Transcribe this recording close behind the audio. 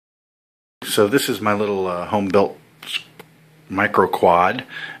So this is my little home-built microquad.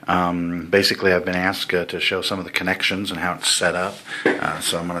 Basically, I've been asked to show some of the connections and how it's set up.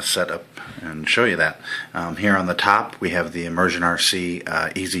 So I'm going to set up and show you that. Here on the top, we have the Immersion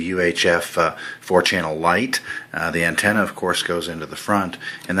RC Easy UHF 4-channel light. The antenna, of course, goes into the front.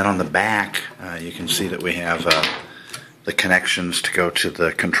 And then on the back, you can see that we have the connections to go to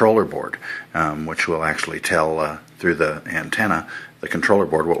the controller board, which will actually tell through the antenna, the controller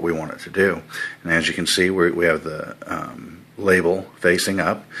board, what we want it to do. And as you can see, we have the label facing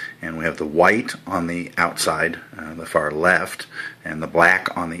up, and we have the white on the outside, the far left, and the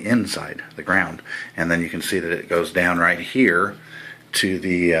black on the inside, the ground. And then you can see that it goes down right here to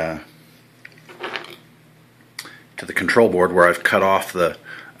the control board, where I've cut off the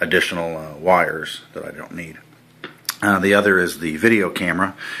additional wires that I don't need. The other is the video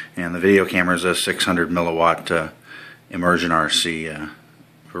camera, and the video camera is a 600 milliwatt Immersion RC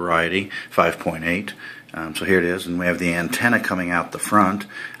variety, 5.8. So here it is, and we have the antenna coming out the front.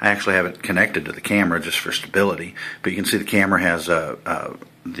 I actually have it connected to the camera just for stability, but you can see the camera has the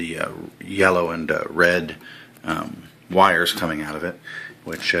yellow and red wires coming out of it,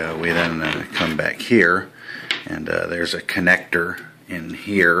 which we then come back here, and there's a connector in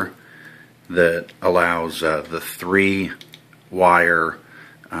here that allows the 3-wire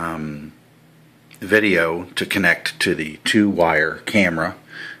video to connect to the 2-wire camera.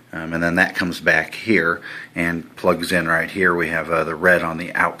 And then that comes back here and plugs in right here. We have the red on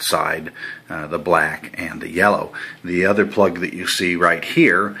the outside, the black, and the yellow. The other plug that you see right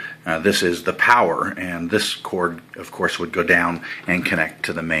here, this is the power, and this cord, of course, would go down and connect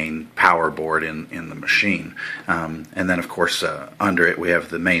to the main power board in the machine. And then, of course, under it we have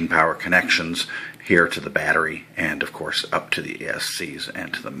the main power connections here to the battery, and of course up to the ESCs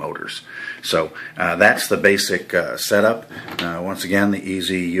and to the motors. So that's the basic setup. Once again, the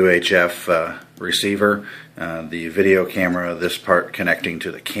Easy UHF receiver, the video camera, this part connecting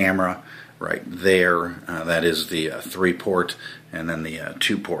to the camera right there, that is the 3-port, and then the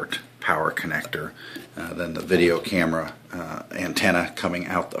 2-port power connector, then the video camera antenna coming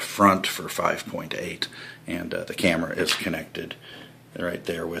out the front for 5.8, and the camera is connected right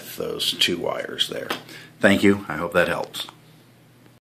there with those 2 wires there. Thank you. I hope that helps.